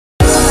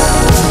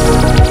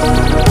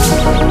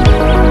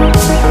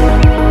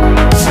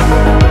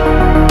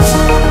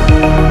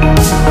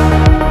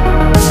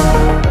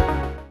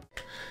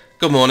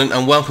Good morning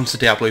and welcome to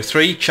Diablo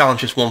 3,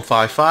 Challenges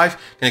 155. I'm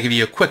going to give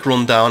you a quick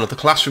rundown of the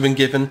class we've been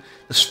given,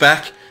 the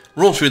spec,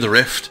 run through the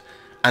rift,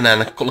 and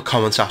then a couple of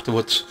comments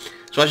afterwards.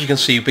 So as you can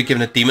see, we've been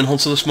given a Demon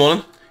Hunter this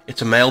morning.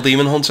 It's a male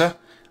Demon Hunter.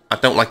 I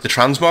don't like the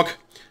transmog.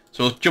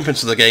 So we'll jump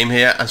into the game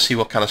here and see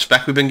what kind of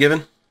spec we've been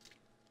given.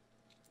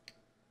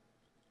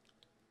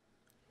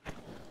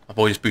 I've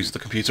always booted the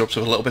computer up so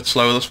it's a little bit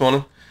slower this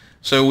morning.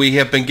 So we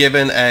have been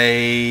given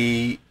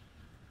a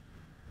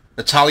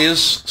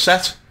Natalya's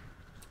set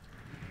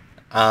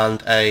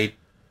and a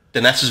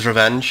Dinetta's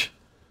Revenge.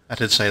 I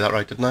did say that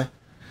right, didn't I?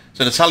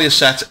 So Natalya's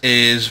set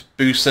is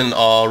boosting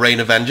our Reign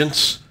of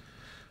Vengeance,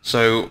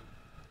 so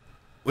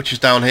which is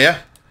down here.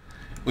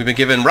 We've been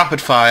given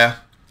Rapid Fire,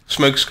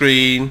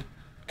 Smokescreen,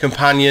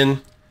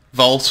 Companion,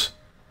 Vault,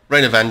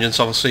 Reign of Vengeance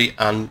obviously,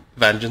 and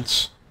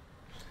Vengeance.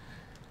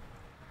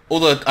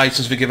 Other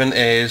items we're given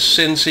is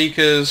Sin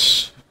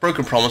Seekers,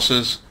 Broken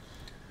Promises,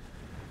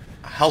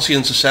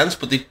 Halcyon's Ascent,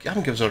 but they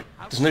haven't given us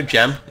there's no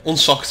gem,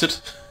 unsocketed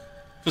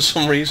for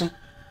some reason.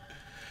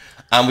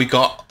 And we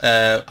got,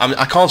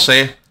 I can't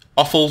say it,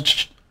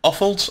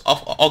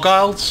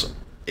 Ogilds?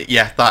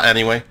 Yeah, that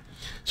anyway.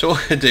 So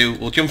what we'll do,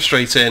 we'll jump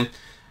straight in,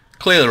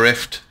 clear the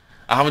rift.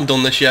 I haven't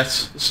done this yet,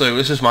 so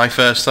this is my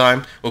first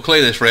time. We'll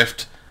clear this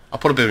rift, I'll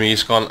put a bit of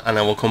music on, and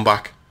then we'll come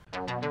back.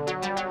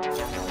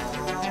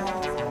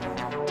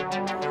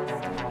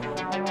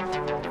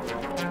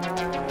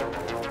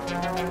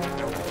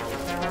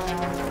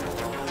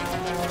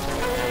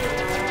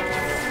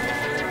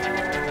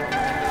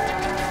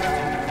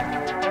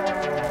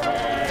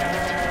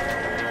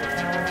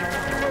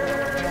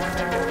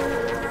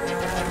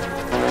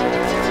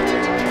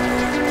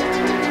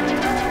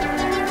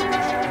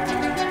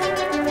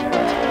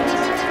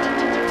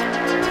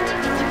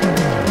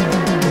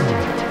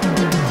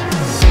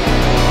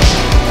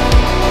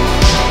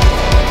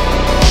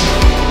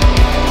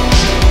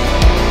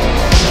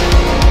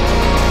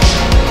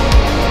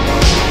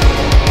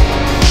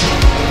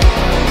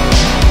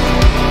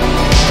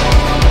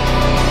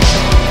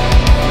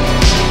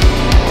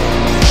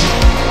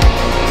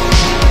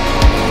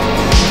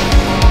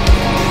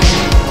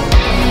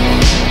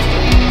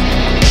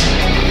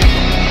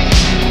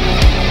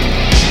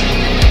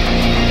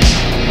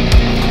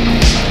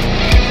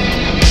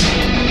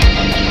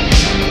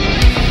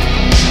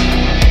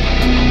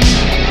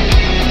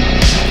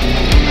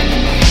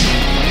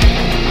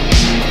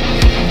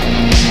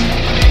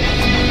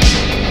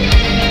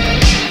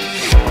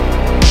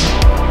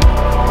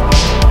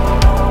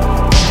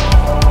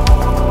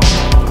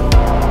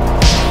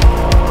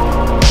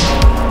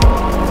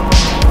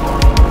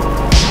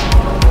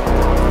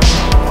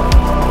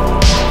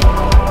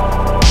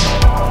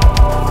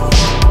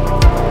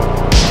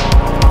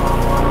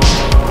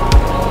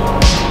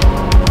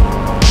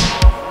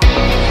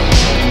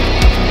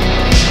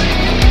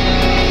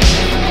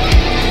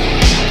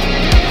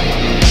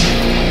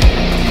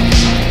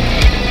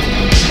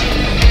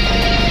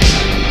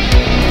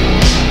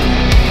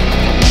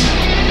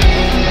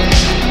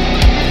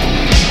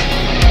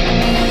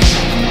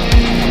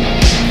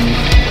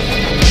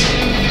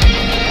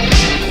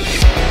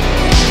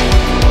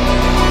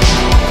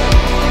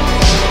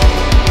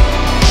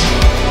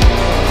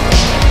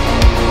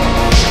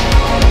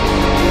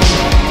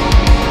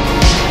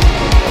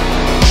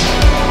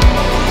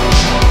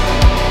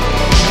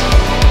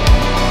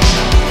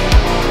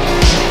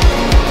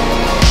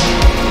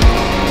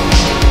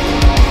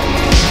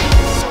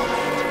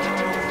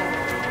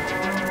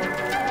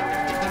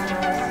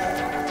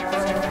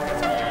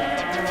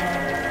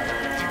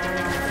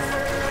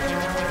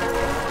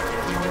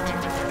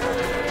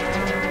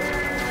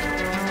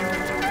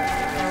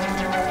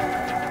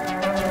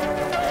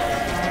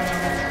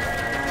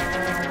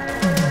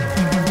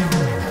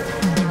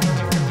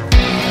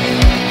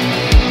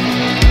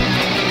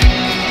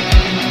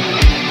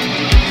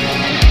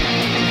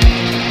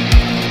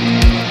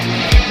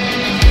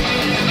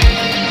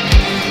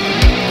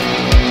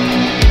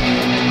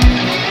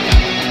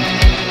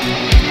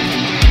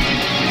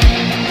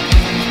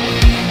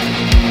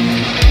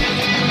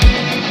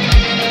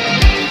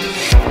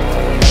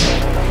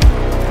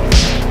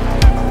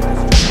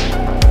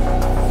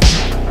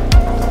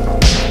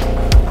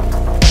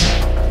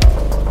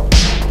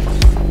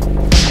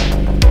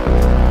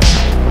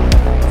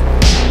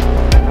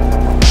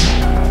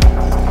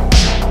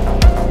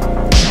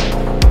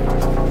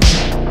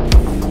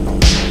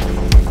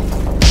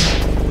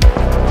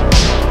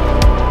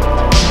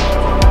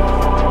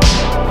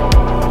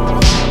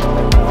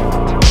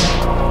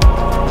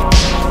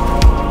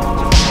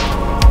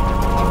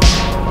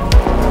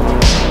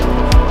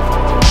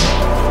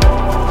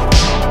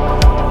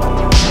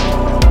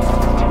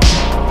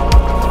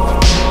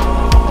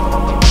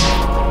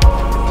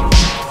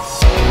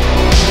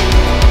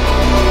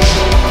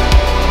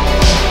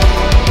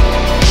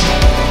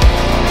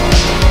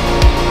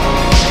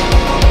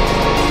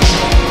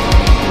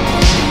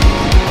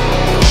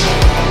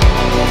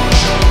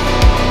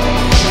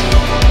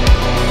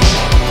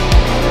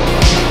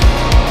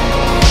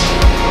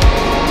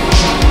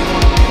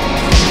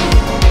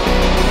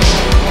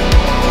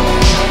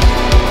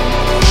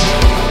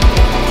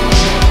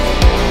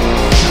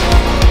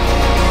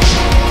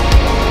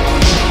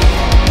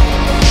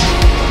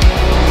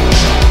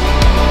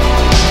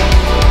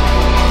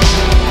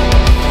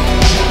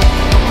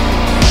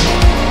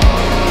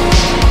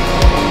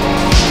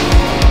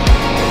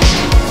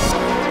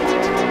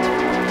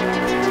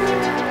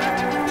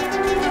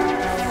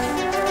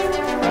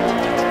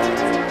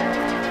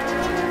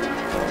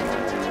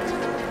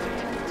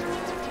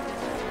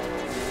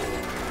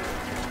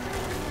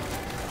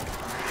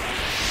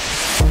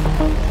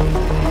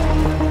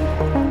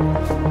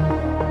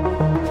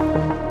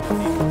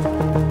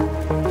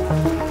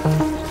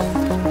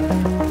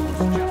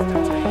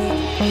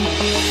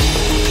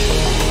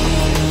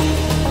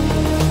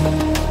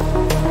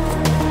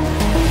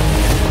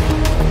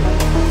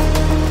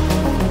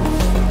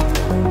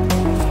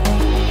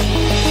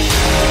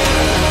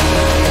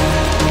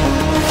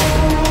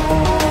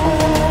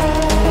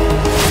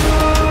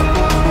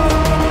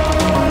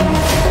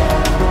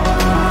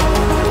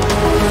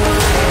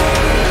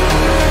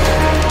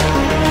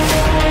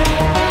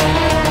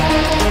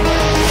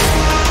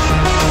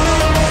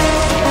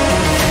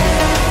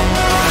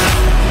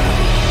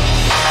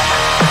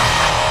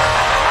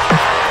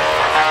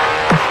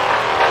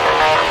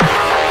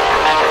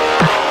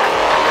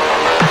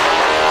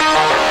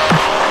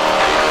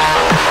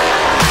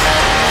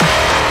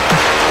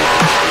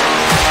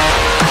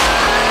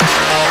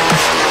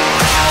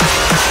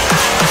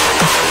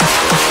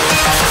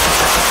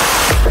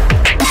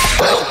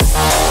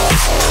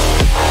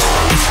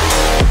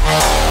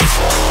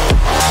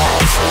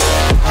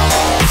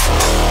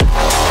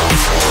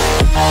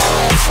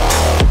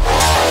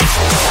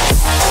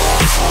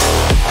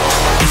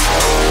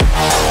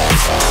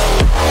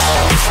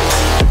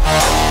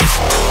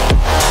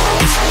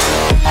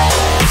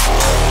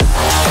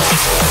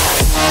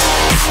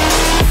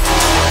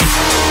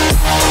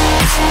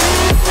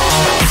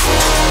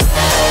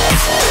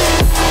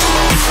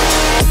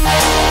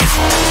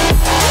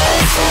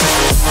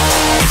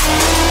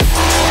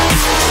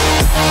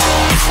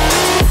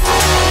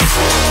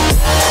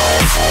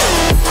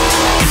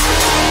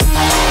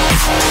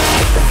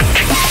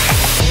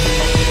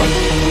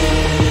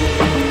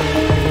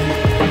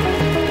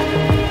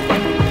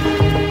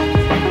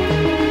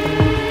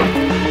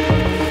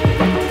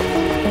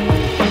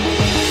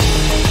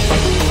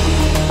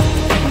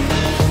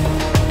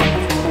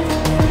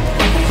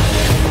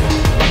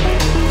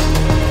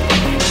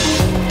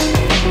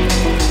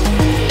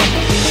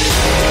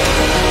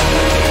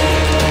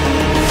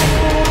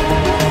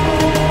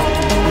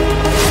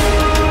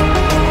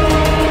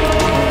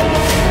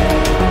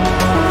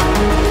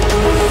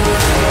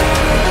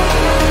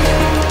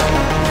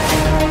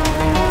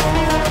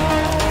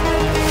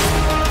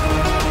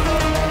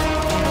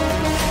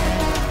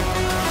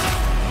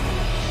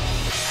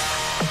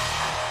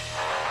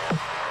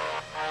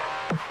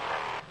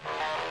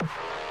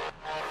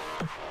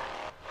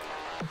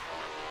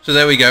 So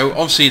there we go.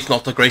 Obviously it's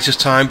not the greatest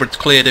time, but it's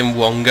cleared in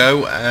one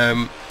go.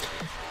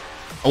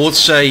 I would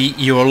say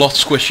you're a lot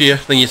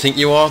squishier than you think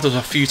you are. There's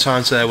a few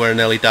times there where I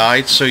nearly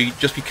died, so you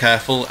just be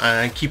careful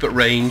and keep it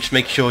ranged.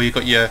 Make sure you've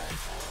got your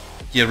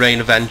Rain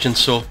of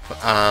Vengeance up,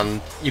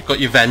 and you've got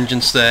your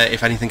Vengeance there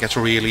if anything gets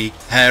really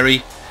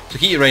hairy. So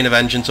keep your Rain of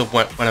Vengeance up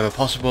whenever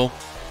possible.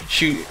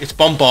 Shoot, it's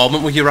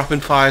bombardment with your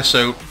rapid fire,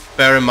 so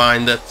bear in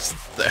mind that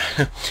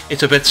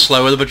it's a bit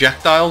slower, the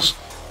projectiles.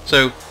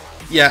 So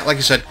yeah, like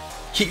I said,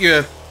 keep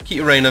your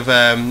Rain of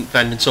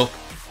Vengeance up,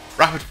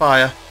 rapid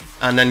fire,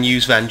 and then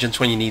use Vengeance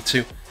when you need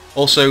to.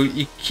 Also,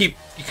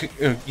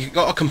 you've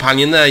got a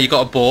companion there, you've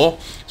got a boar,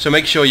 so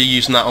make sure you're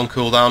using that on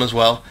cooldown as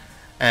well,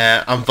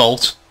 and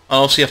Vault. And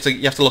also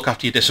you have to look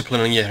after your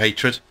discipline and your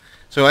hatred.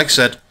 So like I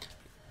said,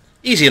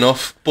 easy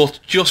enough, but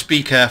just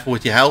be careful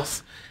with your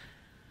health.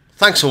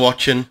 Thanks for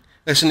watching.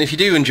 Listen, if you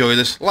do enjoy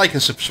this, like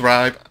and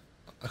subscribe.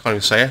 I can't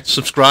even say it.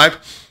 Subscribe,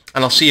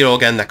 and I'll see you all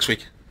again next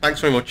week. Thanks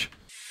very much.